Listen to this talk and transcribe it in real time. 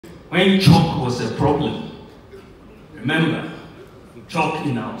when chalk was a problem. Remember, chalk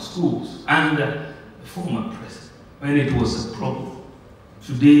in our schools under the former president, when it was a problem.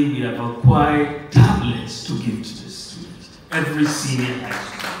 Today we have acquired tablets to give to the students. Every senior high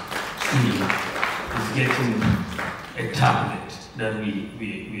school student is getting a tablet that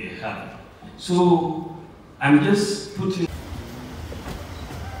we have. So I'm just putting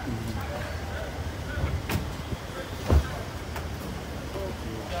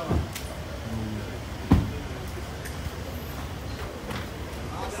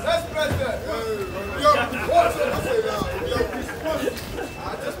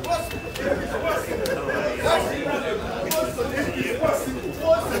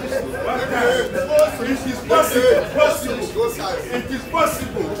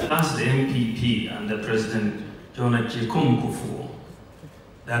as the MPP under President John Kufuor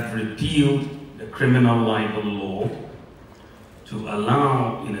that repealed the criminal libel law to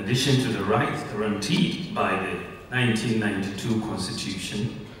allow, in addition to the rights guaranteed by the 1992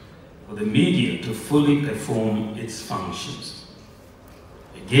 Constitution, for the media to fully perform its functions.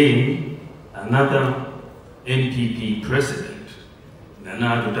 Again, another NPP president,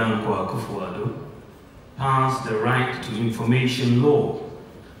 Nana Addo Dankwa Akufo-Addo, passed the Right to Information Law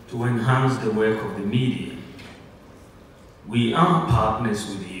to enhance the work of the media. We are partners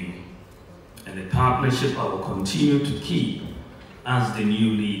with you, and the partnership I will continue to keep as the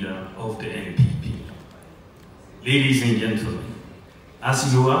new leader of the NPP. Ladies and gentlemen,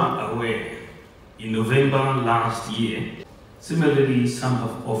 as you are aware, in November last year, similarly, some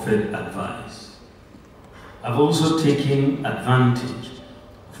have offered advice. I've also taken advantage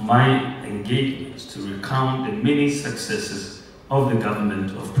of my engagements to recount the many successes of the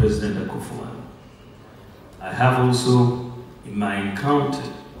government of President Akufo-Addo. I have also, in my encounters,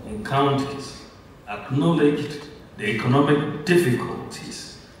 acknowledged the economic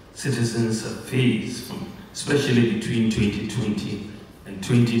difficulties citizens have faced, especially between 2020 and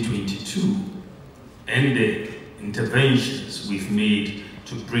 2022, and the interventions we've made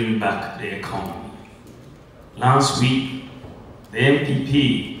to bring back the economy. Last week, the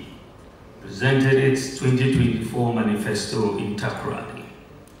MPP presented its 2024 Manifesto in Takoradi.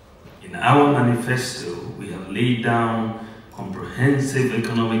 In our manifesto, we have laid down comprehensive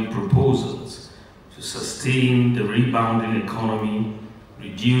economic proposals to sustain the rebounding economy,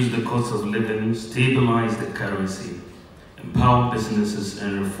 reduce the cost of living, stabilize the currency, empower businesses,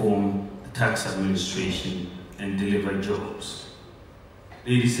 and reform the tax administration and deliver jobs.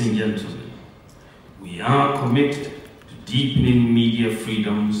 Ladies and gentlemen, we are committed to deepening media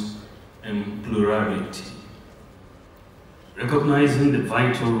freedoms and plurality, recognizing the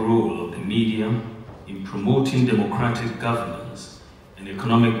vital role of the media in promoting democratic governance and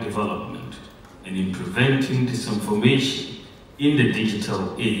economic development, and in preventing disinformation in the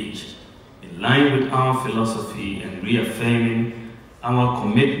digital age, in line with our philosophy and reaffirming our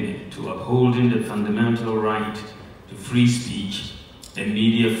commitment to upholding the fundamental right to free speech and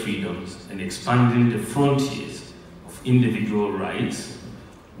media freedoms and expanding the frontiers of individual rights.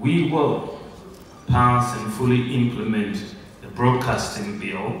 We will pass and fully implement the broadcasting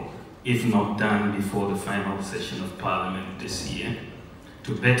bill, if not done before the final session of Parliament this year,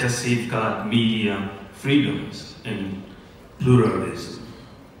 to better safeguard media freedoms and pluralism.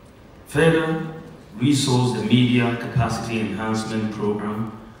 Further, resource the Media Capacity Enhancement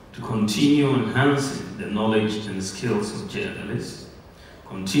Program to continue enhancing the knowledge and skills of journalists,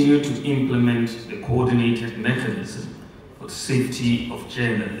 continue to implement the coordinated mechanism for the safety of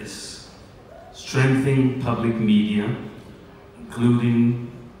journalists, strengthen public media,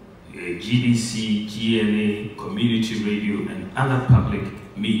 including GDC, GNA, community radio, and other public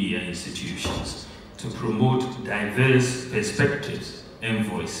media institutions to promote diverse perspectives and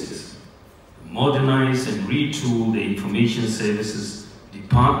voices, modernize and retool the Information Services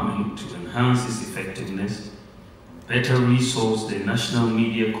Department to enhance its effectiveness, better resource the National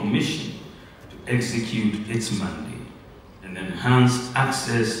Media Commission to execute its mandate, and enhance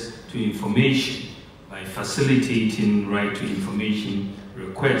access to information by facilitating right to information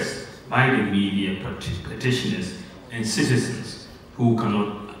requests by the media petitioners and citizens who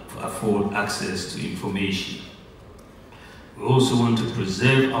cannot afford access to information. We also want to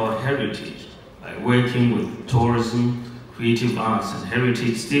preserve our heritage by working with tourism, creative arts, and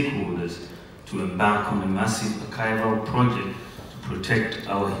heritage stakeholders to embark on a massive archival project to protect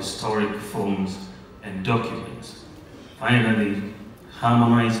our historic forms and documents. Finally,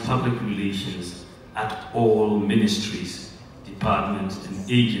 harmonize public relations at all ministries, departments,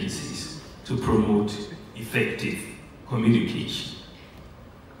 and agencies to promote effective communication.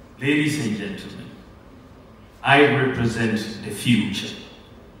 Ladies and gentlemen, I represent the future.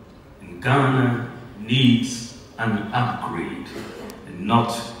 Ghana needs an upgrade and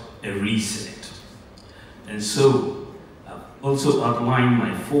not a reset. And so, I've also outlined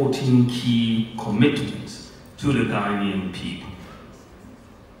my 14 key commitments to the Ghanaian people.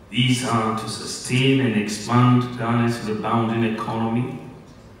 These are to sustain and expand Ghana's rebounding economy,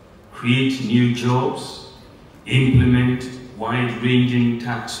 create new jobs, implement wide-ranging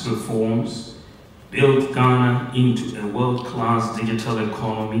tax reforms, build Ghana into a world-class digital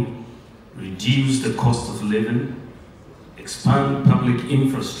economy, reduce the cost of living, expand public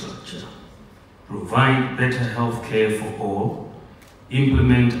infrastructure, provide better health care for all,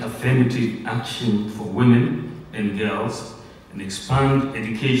 implement affirmative action for women and girls, and expand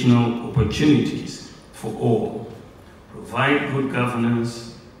educational opportunities for all, provide good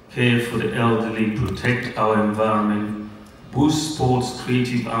governance, care for the elderly, protect our environment, boost sports,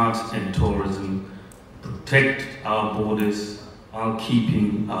 creative arts, and tourism, protect our borders while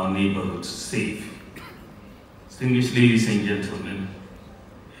keeping our neighborhoods safe. Distinguished ladies and gentlemen,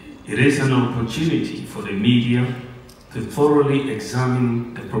 it is an opportunity for the media to thoroughly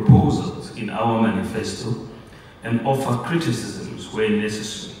examine the proposals in our manifesto and offer criticisms where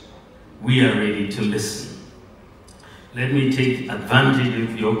necessary. We are ready to listen. Let me take advantage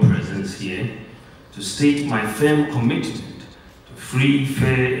of your presence here to state my firm commitment to free,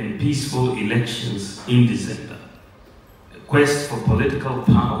 fair, and peaceful elections in December. The quest for political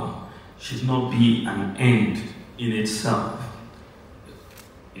power should not be an end in itself.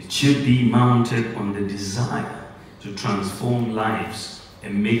 It should be mounted on the desire to transform lives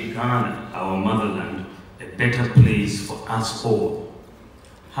and make Ghana, our motherland, a better place for us all.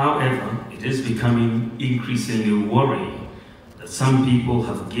 However, it is becoming increasingly worrying that some people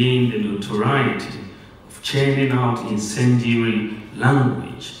have gained the notoriety of churning out incendiary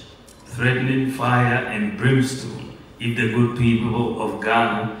language, threatening fire and brimstone if the good people of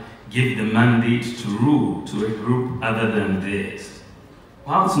Ghana give the mandate to rule to a group other than theirs.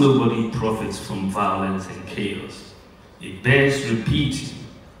 Whilst nobody profits from violence and chaos, it bears repeating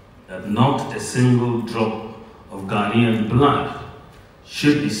that not a single drop of Ghanaian blood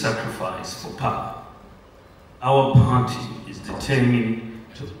should be sacrificed for power. Our party is determined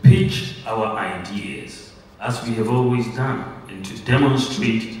to pitch our ideas, as we have always done, and to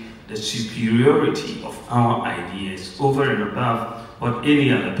demonstrate the superiority of our ideas over and above what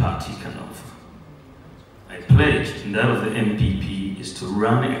any other party can offer. My pledge, and that of the MPP, is to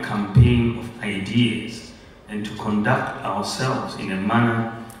run a campaign of ideas and to conduct ourselves in a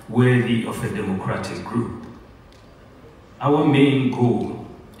manner worthy of a democratic group. Our main goal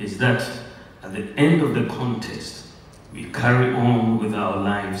is that at the end of the contest, we carry on with our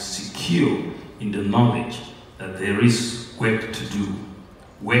lives secure in the knowledge that there is work to do,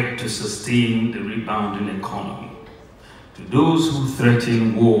 work to sustain the rebounding economy. To those who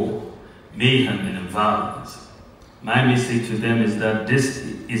threaten war, mayhem, and violence, my message to them is that this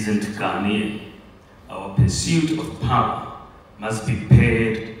isn't Ghanaian. Our pursuit of power must be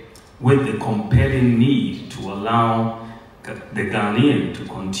paired with the compelling need to allow the Ghanaian to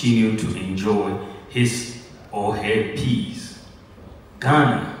continue to enjoy his or her peace.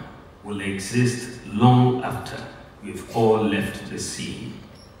 Ghana will exist long after we've all left the scene.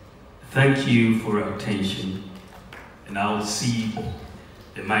 Thank you for your attention, and I'll see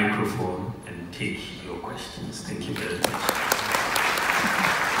the microphone and take your questions. Thank you very much.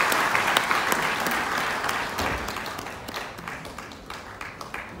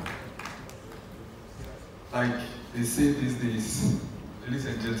 Like they say these days, ladies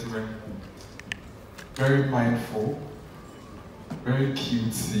and gentlemen, very mindful, very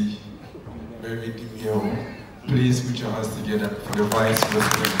cutesy, very demure. Please put your hands together for the Vice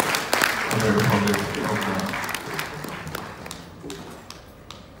President of the Republic of Ghana.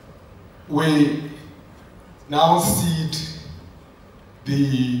 We now cede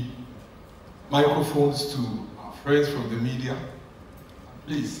the microphones to our friends from the media.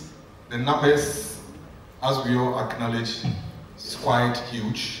 Please, the numbers, as we all acknowledge, is quite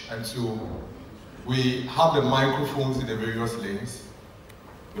huge, and so we have the microphones in the various lanes.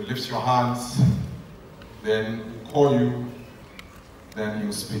 You lift your hands, then we'll call you, then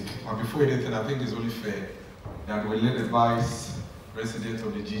you speak. But before anything, I think it's only fair that we let the Vice President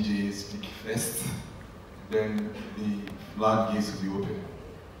of the GGA speak first, then the floodgates will be open.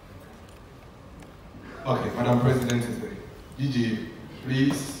 Okay, Madam President is there. GGA,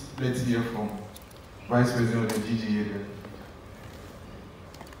 please, let's hear from Vice President of the GGA then.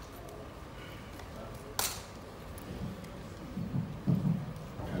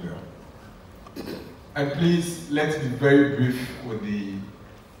 Hello. And please, let's be very brief with the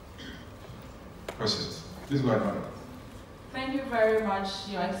questions. Please go ahead, Madam. Thank you very much. much,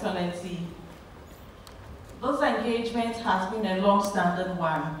 Your Excellency. This engagement has been a long-standing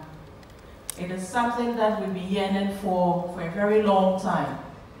one. It is something that we've been yearning for a very long time.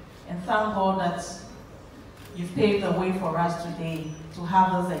 And thank God that you've paved the way for us today to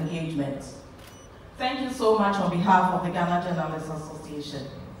have this engagement. Thank you so much on behalf of the Ghana Journalists Association.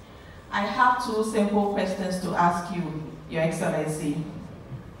 I have two simple questions to ask you, Your Excellency.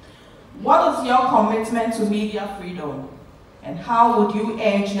 What is your commitment to media freedom? And how would you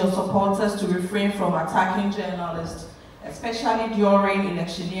urge your supporters to refrain from attacking journalists, especially during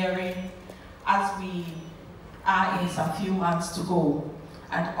electioneering, as we are in some few months to go?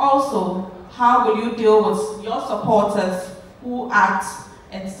 And also, how will you deal with your supporters who act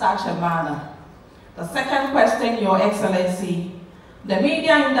in such a manner? The second question, Your Excellency, the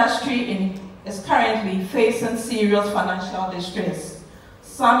media industry is currently facing serious financial distress.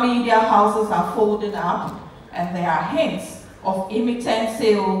 Some media houses are folded up, and there are hints of imminent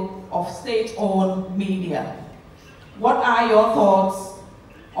sale of state-owned media. What are your thoughts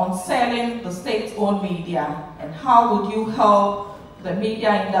on selling the state-owned media, and how would you help the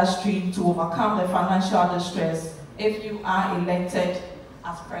media industry to overcome the financial distress if you are elected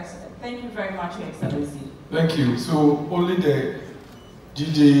as president? Thank you very much, Your Excellency. Thank you. So only the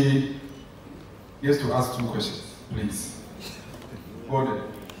DJ gets to ask two questions, please. Go ahead.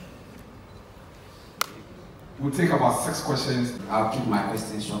 We'll take about 6 questions. I'll keep my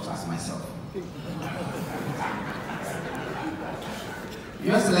questions short as myself.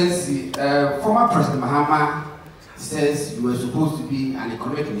 Your Excellency, former President Mahama says you were supposed to be an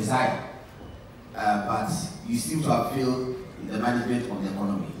economic messiah, but you seem to have failed in the management of the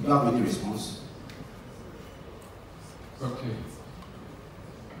economy. Do you have any response? Okay.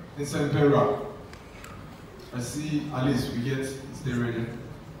 Mr. Impera, I see Alice, we get stay ready.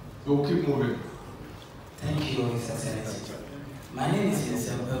 So we'll keep moving. Thank you, His Excellency. My name is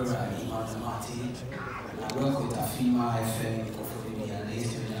sFounder'sDayStatement. I work with Afima FM, Hoststhemedia, the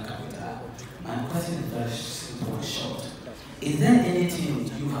capital. My question is very simple and short. Is there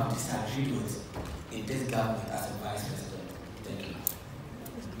anything you have disagreed with in this government as a Vice President? Thank you.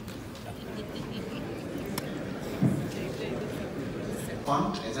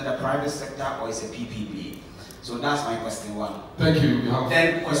 Fund, is it a private sector or is it PPP? So that's my question 1. Thank you.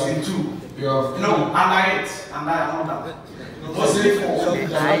 Then question 2. No, under it. Under another. What's it for?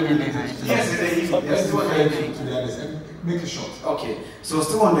 Yes, it's the EV. Make it short. Okay, so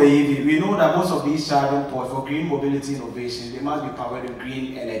still on the EV, we know that most of these charging ports for green mobility innovation, they must be powered with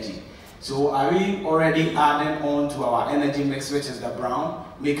green energy. So are we already adding on to our energy mix, which is the brown,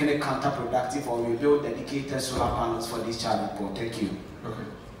 making it counterproductive, or we build dedicated solar panels for these charging ports? Thank you. Okay,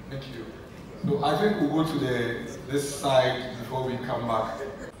 thank you. So I think we'll go to this side before we come back.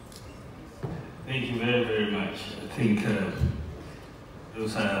 Thank you very, very much. I think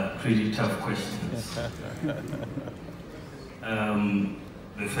those are pretty tough questions.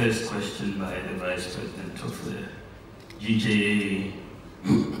 The first question by the Vice President of the GJA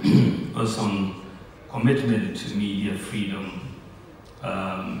was on commitment to media freedom.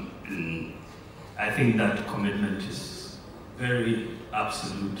 I think that commitment is very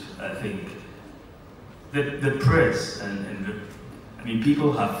absolute. I think the press I mean,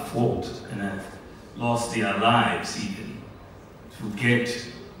 people have fought and have lost their lives even to get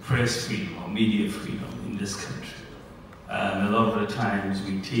press freedom or media freedom in this country. A lot of the times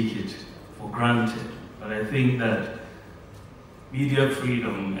we take it for granted, but I think that media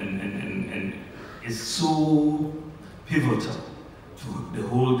freedom and is so pivotal to the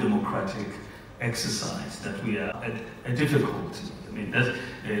whole democratic exercise that we are at a difficulty. I mean,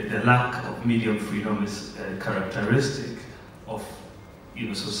 the lack of media freedom is characteristic of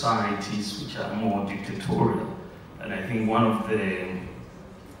societies which are more dictatorial. And I think one of the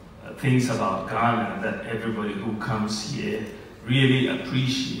things about Ghana that everybody who comes here really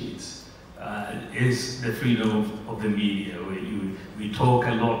appreciates is the freedom of the media, where we talk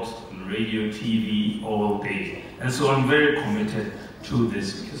a lot on radio, TV, all day. And so I'm very committed to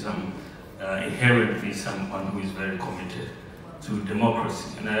this because I'm inherently someone who is very committed to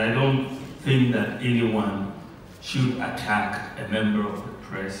democracy. And I don't think that anyone should attack a member of the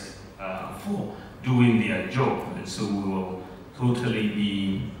press for doing their job. And so we will totally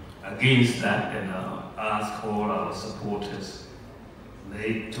be against that and ask all our supporters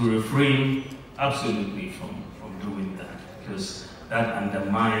to refrain absolutely from doing that, because that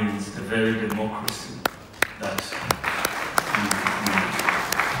undermines the very democracy that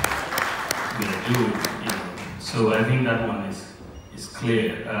we are doing. So I think that one is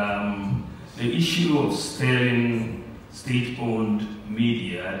clear. The issue of selling state-owned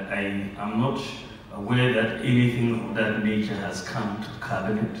media, I'm not aware that anything of that nature has come to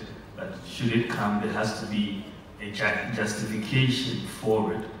cabinet, but should it come, there has to be a justification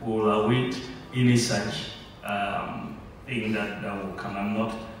for it. We'll await any such thing that will come. I'm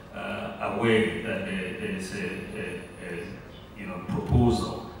not aware that there is a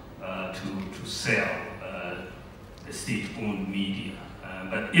proposal to sell the state-owned media.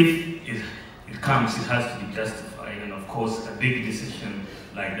 But if it comes, it has to be justified, and of course a big decision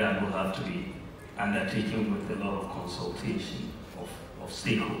like that will have to be undertaken with a lot of consultation of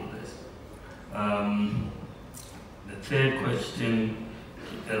stakeholders. The third question,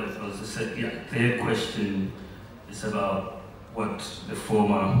 third question is about what the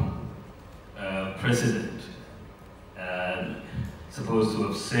former president supposed to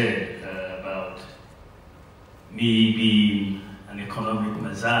have said about me being an economic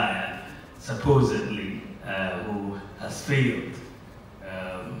messiah, supposedly, who has failed.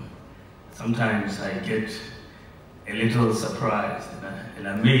 Sometimes I get a little surprised and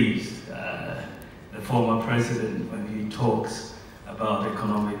amazed the former president when he talks about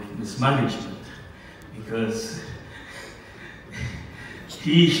economic mismanagement, because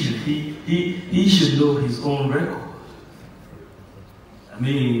he should know his own record. I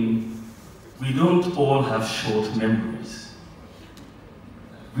mean, we don't all have short memories.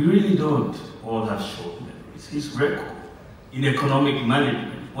 We really don't all have short memories. His record in economic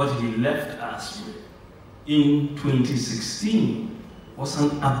management, what he left us with in 2016, was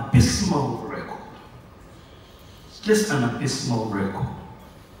an abysmal record. Just an abysmal record.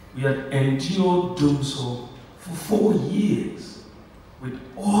 We had endured doing so for 4 years with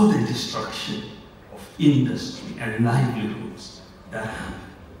all the destruction of industry and livelihoods that happened.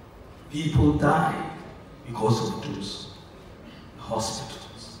 People died because of doing so.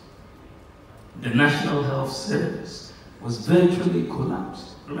 Hospitals. The National Health Service was virtually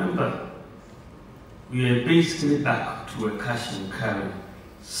collapsed. Remember, we are basically back to a cash and carry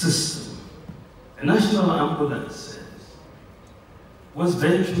system. The National Ambulance Service was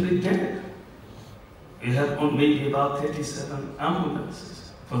virtually dead. We had maybe about 37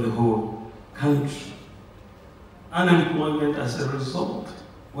 ambulances for the whole country. Unemployment as a result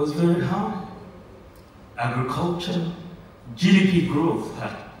was very high. Agriculture, GDP growth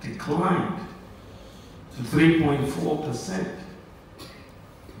had declined to 3.4%.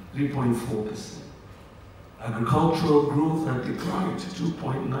 3.4%. Agricultural growth had declined to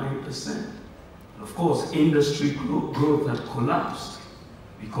 2.9%. And of course, industry growth had collapsed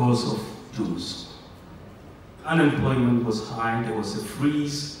because of those. Unemployment was high. There was a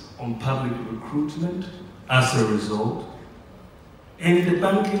freeze on public recruitment as a result. And the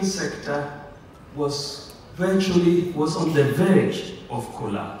banking sector was on the verge of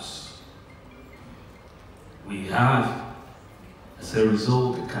collapse. We have, as a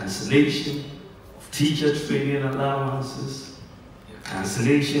result, the cancellation of teacher training allowances, the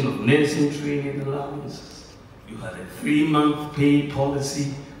cancellation of nursing training allowances. You had a 3-month pay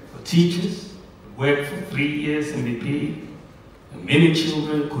policy for teachers who worked for 3 years and be paid. And many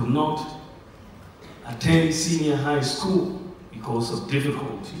children could not attend senior high school because of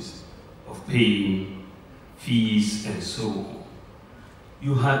difficulties of paying fees and so on.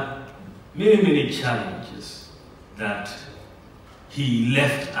 You had many, many challenges that he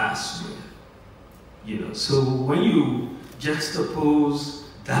left us with. So when you juxtapose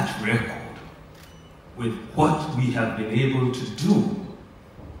that record with what we have been able to do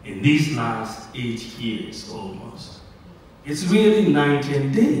in these last 8 years almost, it's really night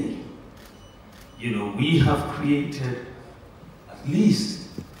and day. We have created at least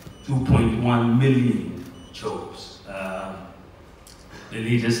 2.1 million jobs. The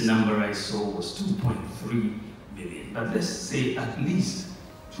latest number I saw was 2.3 million, but let's say at least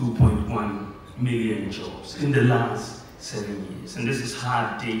 2.1 million jobs in the last 7 years. And this is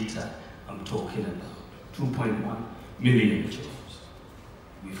hard data I'm talking about, 2.1 million jobs.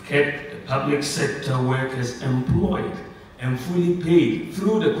 We've kept the public sector workers employed and fully paid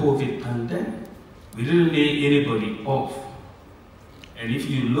through the COVID pandemic. We didn't lay anybody off. And if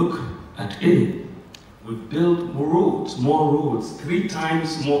you look at it, we've built more roads, 3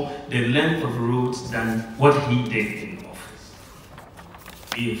 times more the length of roads than what he did in office.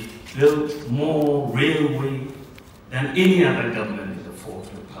 We've built more railway than any other government in the Fourth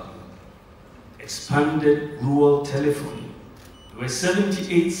Republic. Expanded rural telephony. There were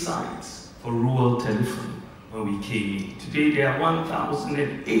 78 sites for rural telephony when we came in. Today there are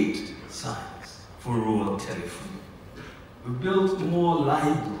 1,008 sites for rural telephony. We built more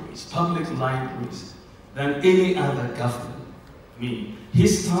libraries, public libraries, than any other government. I mean,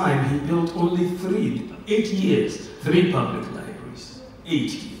 his time, he built only 8 years, 3 public libraries, 8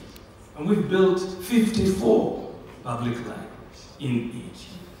 years. And we've built 54 public libraries in Egypt.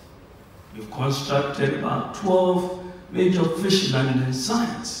 We've constructed about 12 major fish landing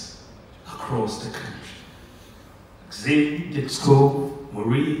sites across the country. Xavier, Dixco,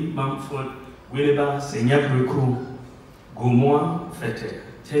 Marie, Mumford, Winneba, Senyabriko, Gomoa, Fete,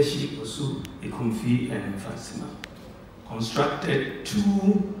 Teshi, Osu, Ikumfi, and Fatima. Constructed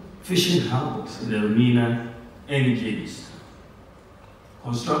 2 fishing harbors in Elmina and Jamestown.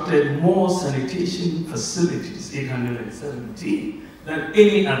 Constructed more sanitation facilities, 817, than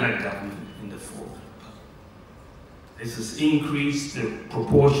any other government in the Fourth Republic. This has increased the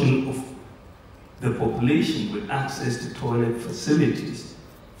proportion of the population with access to toilet facilities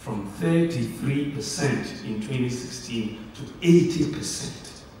from 33% in 2016 to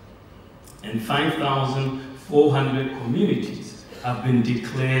 80%. And 5,400 communities have been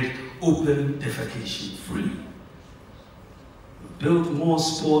declared open defecation free. We built more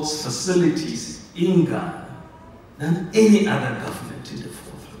sports facilities in Ghana than any other government in the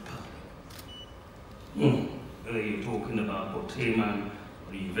Fourth Republic. Whether you're talking about Boteman,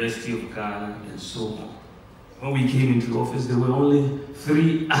 or the University of Ghana, and so on. When we came into office, there were only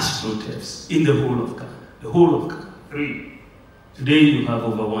 3 astronautics in the whole of Ghana. The whole of Ghana, 3. Today you have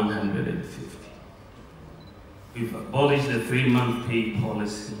over 150. We've abolished the 3-month pay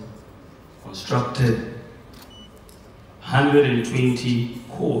policy, constructed 120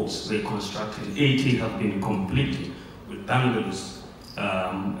 courts were constructed, 80 have been completed with bungalows,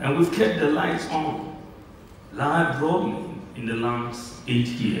 and we've kept the lights on, live broadly in the last 8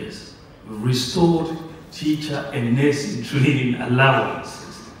 years. We've restored teacher and nursing training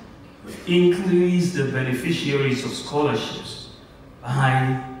allowances. We've increased the beneficiaries of scholarships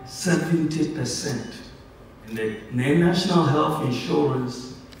by 70%. And the national health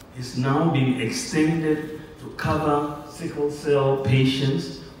insurance is now being extended to cover sickle cell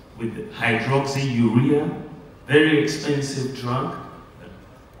patients with hydroxyurea, very expensive drug.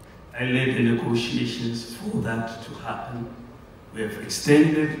 I led the negotiations for that to happen. We have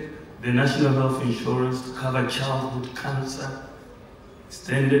extended the national health insurance to cover childhood cancer,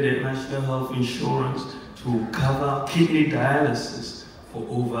 extended the national health insurance to cover kidney dialysis for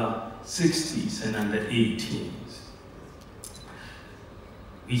over 60s and under 18s.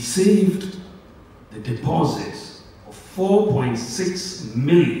 We saved the deposits of 4.6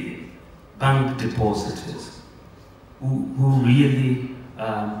 million bank depositors who really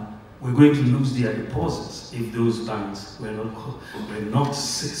were going to lose their deposits if those banks were not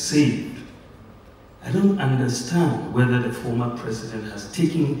saved. I don't understand whether the former president has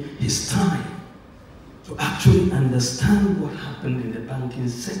taken his time to actually understand what happened in the banking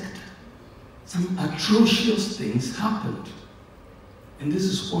sector. Some atrocious things happened. And this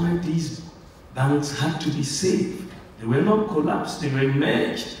is why these banks had to be saved. They were not collapsed, they were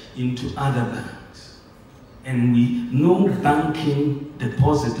merged into other banks. And no banking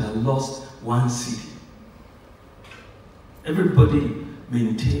depositor lost 1 cedi. Everybody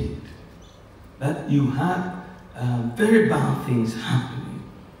maintained that you had very bad things happening.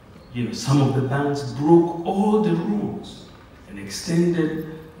 You know, some of the banks broke all the rules and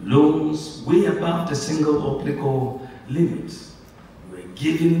extended loans way above the single obligor limits. Were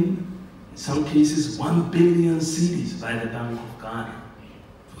given, in some cases, 1 billion cedis by the Bank of Ghana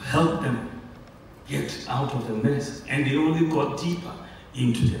to help them get out of the mess, and they only got deeper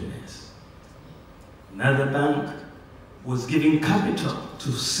into the mess. Another bank was giving capital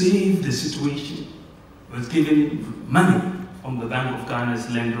to save the situation, was giving money from the Bank of Ghana's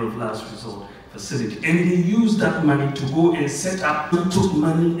lender of last resort facility, and they used that money to go and set up, took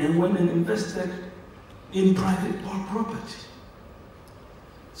money and went and invested in private property.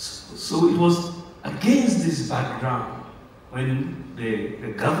 So it was against this background when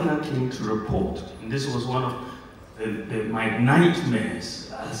the governor came to report, and this was one of my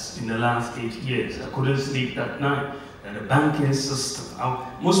nightmares in the last 8 years. I couldn't sleep that night. That the banking system,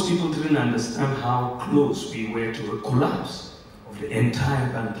 most people didn't understand how close we were to a collapse of the entire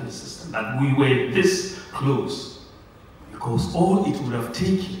banking system. That we were this close, because all it would have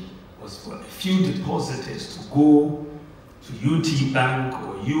taken was for a few depositors to go to UT Bank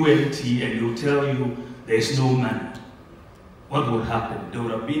or UNT, and they'll tell you there's no money. What would happen? There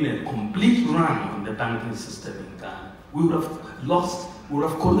would have been a complete run on the banking system in Ghana. We would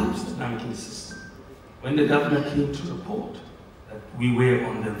have collapsed the banking system. When the governor came to report that we were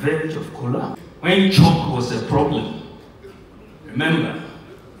on the verge of collapse, when chalk was a problem, remember,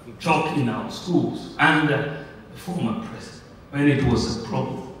 chalk in our schools under the former president, when it was a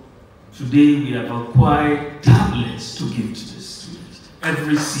problem. Today we have acquired tablets to give to the students.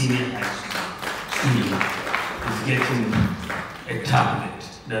 Every senior high school student is getting a tablet.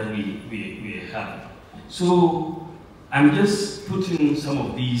 that we have. So I'm just putting some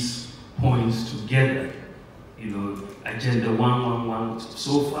of these points together. You know, Agenda 111,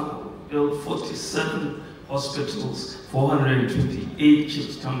 so far we built 47 hospitals, 428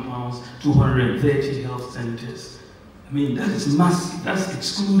 chips compounds, 230 health centers. I mean, that is massive. That's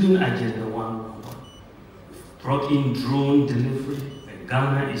excluding Agenda 111. Brought in drone delivery.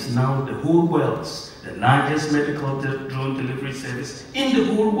 Ghana is now the whole world's the largest medical drone delivery service in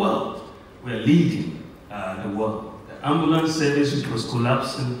the whole world. We're leading the world. The ambulance service, which was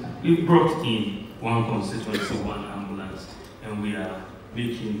collapsing, we brought in one constituency, one ambulance, and we are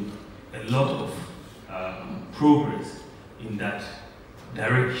making a lot of progress in that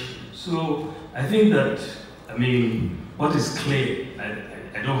direction. So I think that, I mean, what is clear,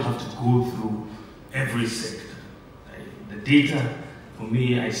 I don't have to go through every sector. The data, for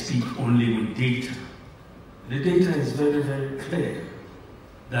me, I speak only with data. The data is very, very clear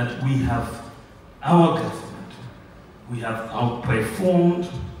that we have our government, we have outperformed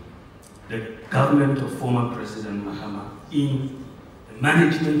the government of former President Mahama in the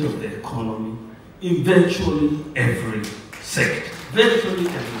management of the economy in virtually every sector. Virtually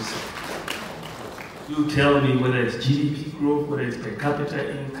every sector. You tell me whether it's GDP growth, whether it's per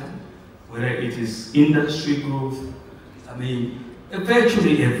capita income, whether it is industry growth. I mean,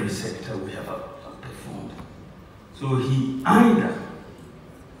 virtually every sector we have outperformed. So he either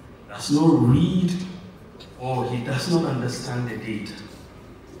does not read or he does not understand the data.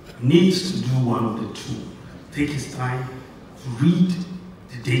 He needs to do one of the two. Take his time to read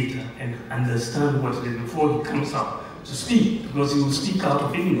the data and understand what it is before he comes out to speak, because he will speak out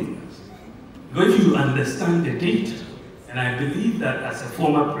of ignorance. Because if you understand the data, and I believe that as a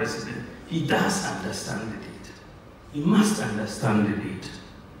former president, he does understand the data. He must understand the data.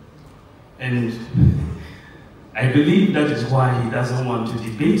 And I believe that is why he doesn't want to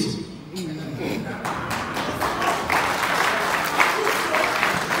debate me.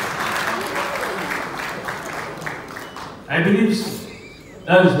 I believe so.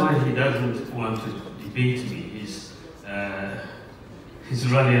 That is why he doesn't want to debate me. He's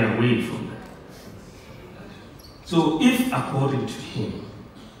running away from that. So if, according to him,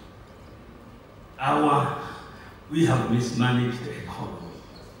 we have mismanaged the economy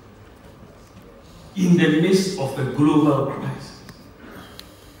in the midst of a global crisis,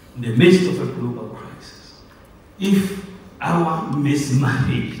 in the midst of a global crisis, if our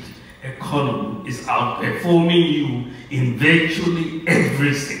mismanaged economy is outperforming you in virtually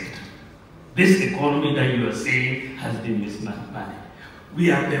every sector, this economy that you are saying has been mismanaged. We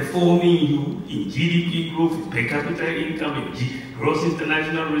are performing you in GDP growth, in per capita income, in gross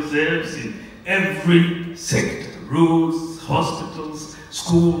international reserves, in every sector, roads, hospitals,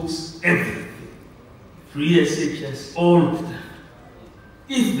 schools, everything. Free SHS, all of that.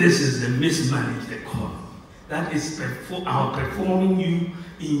 If this is a mismanaged economy, that is outperforming you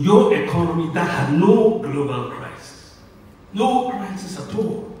in your economy that had no global crisis. No crisis at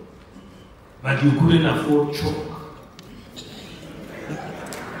all. But you couldn't afford chalk.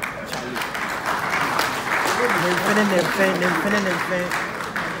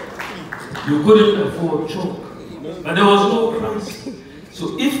 You couldn't afford chalk. But there was no crisis.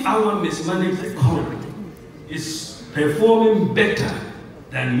 So if our mismanaged economy is performing better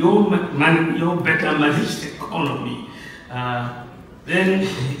than your better managed economy, then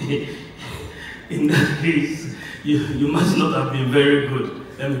in that case, you must not have been very good.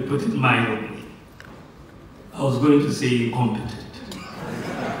 Let me put it mildly. I was going to say incompetent.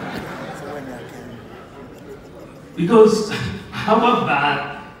 Because our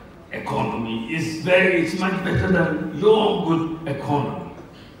bad economy is much better than your good economy.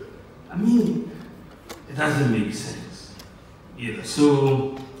 I mean, it doesn't make sense either.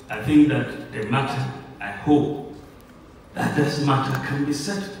 So I think that the matter, I hope that this matter can be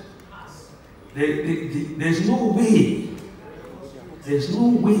settled. There's no way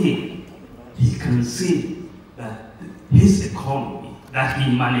he can say that his economy that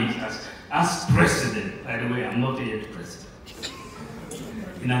he managed as president. By the way, I'm not yet president.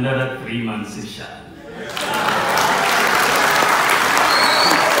 In another 3 months, it shall.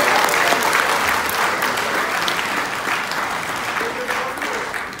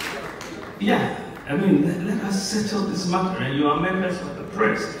 Yeah, I mean, let us settle this matter. And you are members of the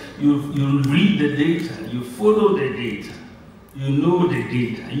press. You read the data, you follow the data, you know the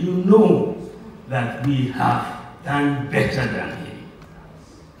data, you know that we have done better than him.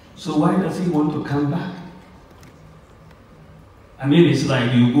 So why does he want to come back? I mean, it's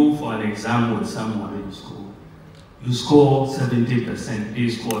like you go for an exam with someone in school. You score 70%, they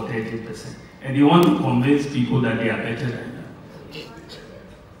score 30%. And you want to convince people that they are better than you.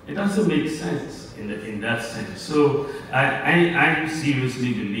 It doesn't make sense in that sense. So I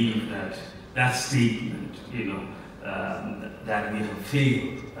seriously believe that statement, that we have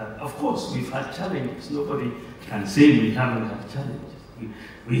failed. Of course, we've had challenges. Nobody can say we haven't had challenges.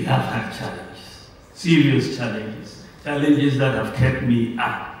 We have had challenges, serious challenges, challenges that have kept me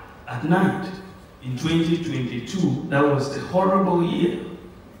up at night. In 2022, that was a horrible year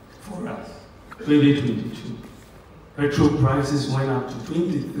for us, 2022. Petrol prices went up to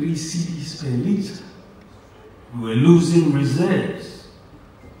 23 cedis per liter. We were losing reserves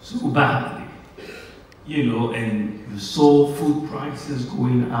so badly, and you saw food prices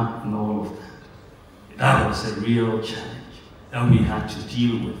going up and all of that. That was a real challenge that we had to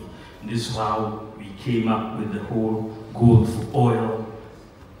deal with. And this is how we came up with the whole gold for oil,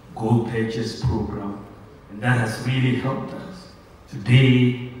 gold purchase program, and that has really helped us.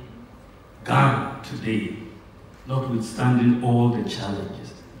 Today, Ghana today, notwithstanding all the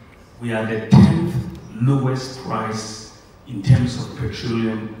challenges, we are the 10th lowest price in terms of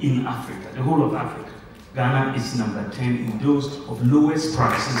petroleum in Africa, the whole of Africa. Ghana is number 10 in those of lowest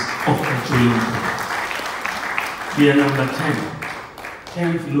prices of petroleum. We are number 10,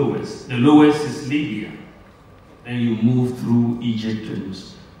 10th lowest. The lowest is Libya. Then you move through Egypt and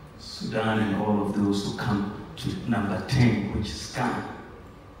Sudan and all of those to come to number 10, which is Ghana.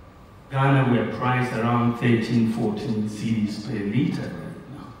 Ghana, we are priced around 13, 14 cedis per liter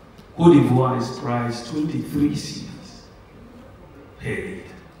right now. Cote d'Ivoire is priced 23 cedis per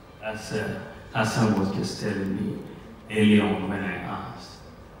liter. As Hassan was just telling me earlier on when I asked.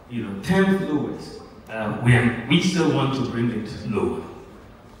 10th lowest. We still want to bring it lower.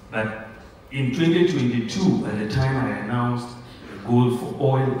 But in 2022, at the time I announced the gold for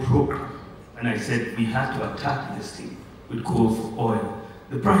oil program, and I said we had to attack this thing with gold for oil,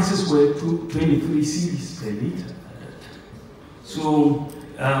 the prices were 23 cedis per liter at that time. So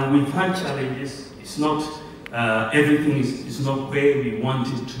we've had challenges. It's not, everything is not where we want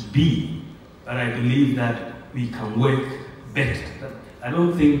it to be, but I believe that we can work better. But I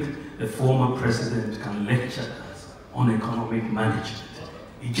don't think the former president can lecture us on economic management.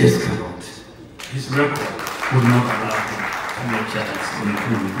 He just cannot. His record would not allow him to lecture us on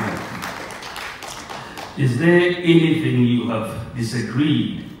economic management. Is there anything you have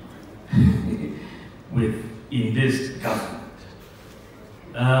disagreed with in this government?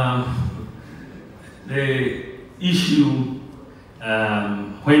 The issue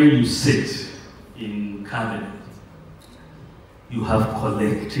when you sit in cabinet, you have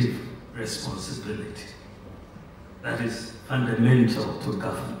collective responsibility. That is fundamental to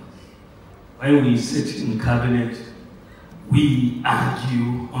government. When we sit in cabinet, we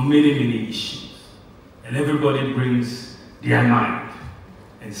argue on many, many issues. And everybody brings their mind.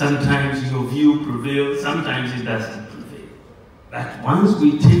 And sometimes your view prevails, sometimes it doesn't prevail. But once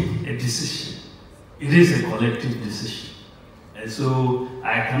we take a decision, it is a collective decision. And so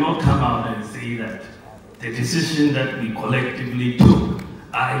I cannot come out and say that the decision that we collectively took,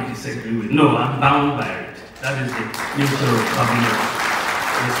 I disagree with. No, I'm bound by it. That is the nature of cabinet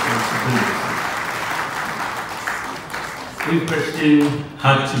responsibility. The question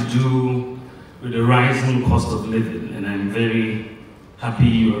had to do with the rising cost of living, and I'm very happy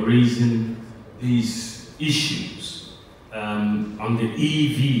you are raising these issues on the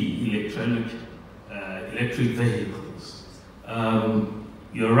EV, electric vehicles.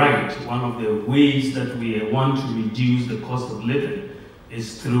 You're right, one of the ways that we want to reduce the cost of living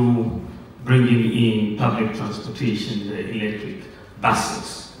is through bringing in public transportation, the electric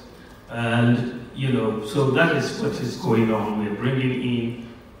buses. And, so that is what is going on. We're bringing in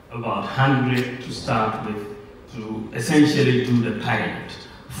about 100 to start with to essentially do the pilot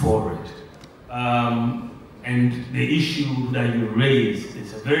for it. And the issue that you raised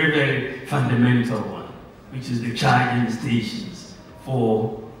is a very, very fundamental one, which is the charging stations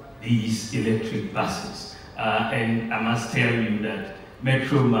for these electric buses. And I must tell you that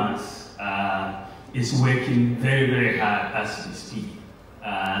Metromas is working very, very hard as we speak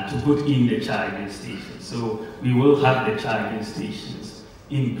to put in the charging stations. So we will have the charging stations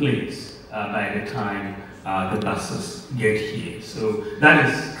in place by the time the buses get here. So that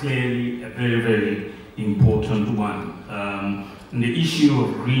is clearly a very, very important one. And the issue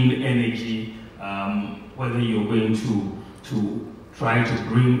of green energy, whether you're going to try to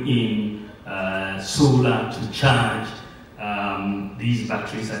bring in solar to charge these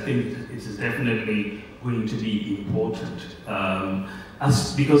batteries, I think it is definitely going to be important.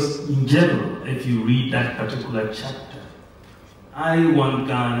 Because in general, if you read that particular chapter, I want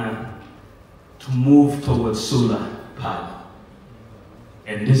Ghana to move towards solar power.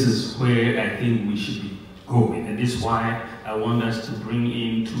 And this is where I think we should be going. And this is why I want us to bring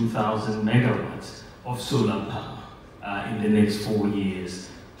in 2,000 megawatts of solar power in the next 4 years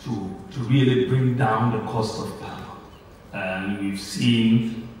to really bring down the cost of power. And we've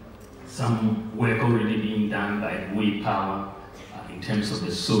seen some work already being done by Way Power in terms of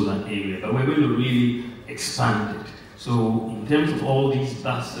the solar area, but we're going to really expand it. So in terms of all these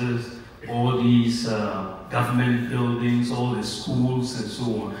buses, all these government buildings, all the schools and so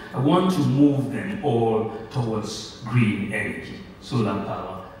on, I want to move them all towards green energy, solar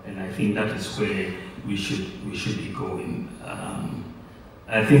power, and I think that is where we should be going.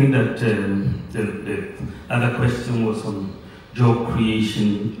 I think that the other question was on job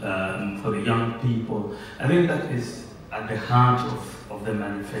creation for the young people. I think that is at the heart of the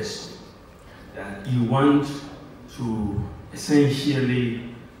manifesto. That you want to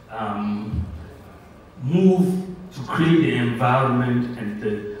essentially move to create the environment and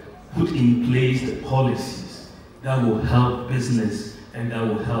to put in place the policies that will help business and that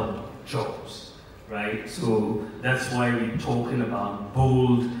will help jobs, right? So that's why we're talking about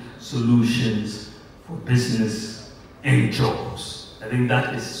bold solutions for business and jobs. I think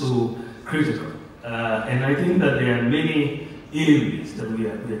that is so critical. And I think that there are many areas that we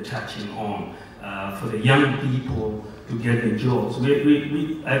are touching on for the young people to get the jobs.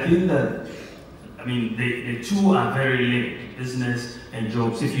 I think that, I mean, the two are very linked, business and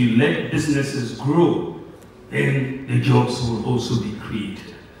jobs. If you let businesses grow, then the jobs will also be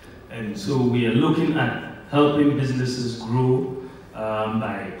created. And so we are looking at helping businesses grow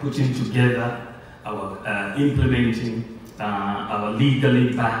by putting together our, implementing our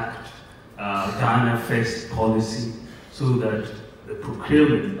legally backed Ghana First policy, so that the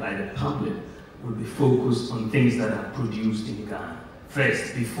procurement by the public will be focused on things that are produced in Ghana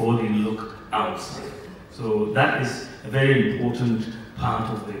first before they look outside. So that is a very important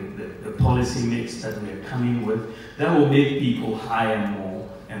part of the policy mix that we are coming with. That will make people hire more,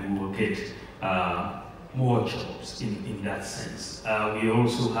 and we will get more jobs in that sense. We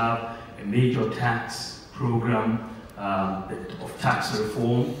also have a major tax program of tax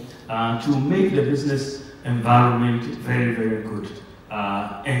reform to make the business environment very, very good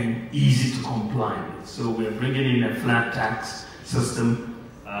and easy to comply with. So we're bringing in a flat tax system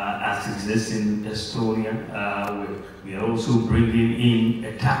as exists in Estonia. We are also bringing in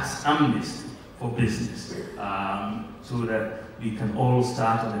a tax amnesty for business so that we can all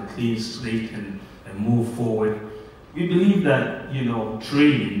start on a clean slate and move forward. We believe that, you know,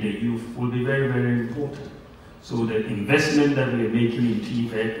 training the youth will be very, very important. So the investment that we are making in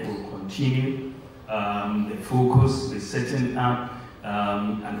TVET will continue. The focus, the setting up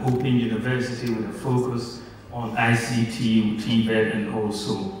an open university with a focus on ICT, TVET, and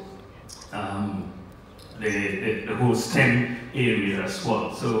also the whole STEM area as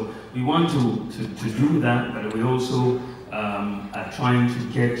well. So we want to do that, but we also are trying to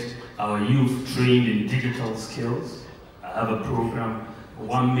get our youth trained in digital skills. I have a program,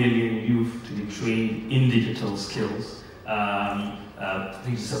 1 million youth to be trained in digital skills.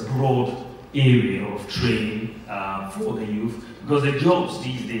 It's a broad area of training for the youth, because the jobs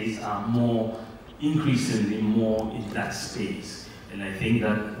these days are increasingly more in that space. And I think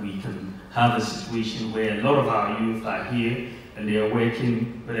that we can have a situation where a lot of our youth are here and they are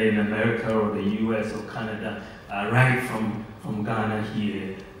working, whether in America or the US or Canada, right from Ghana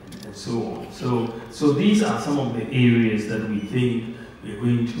here and so on. So these are some of the areas that we think we're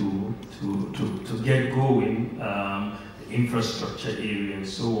going to get going, the infrastructure area and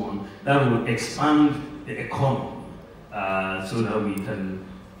so on, that will expand the economy so that we can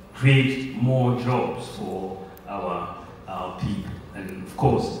create more jobs for our people. And of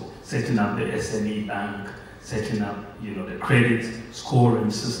course, setting up the SME bank, setting up, you know, the credit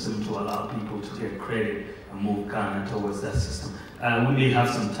scoring system to allow people to get credit and move Ghana towards that system. We may have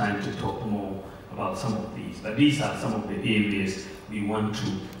some time to talk more about some of these, but these are some of the areas we want to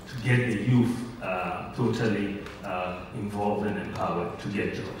get the youth totally involved and empowered to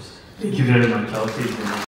get jobs. Thank you very much. I'll take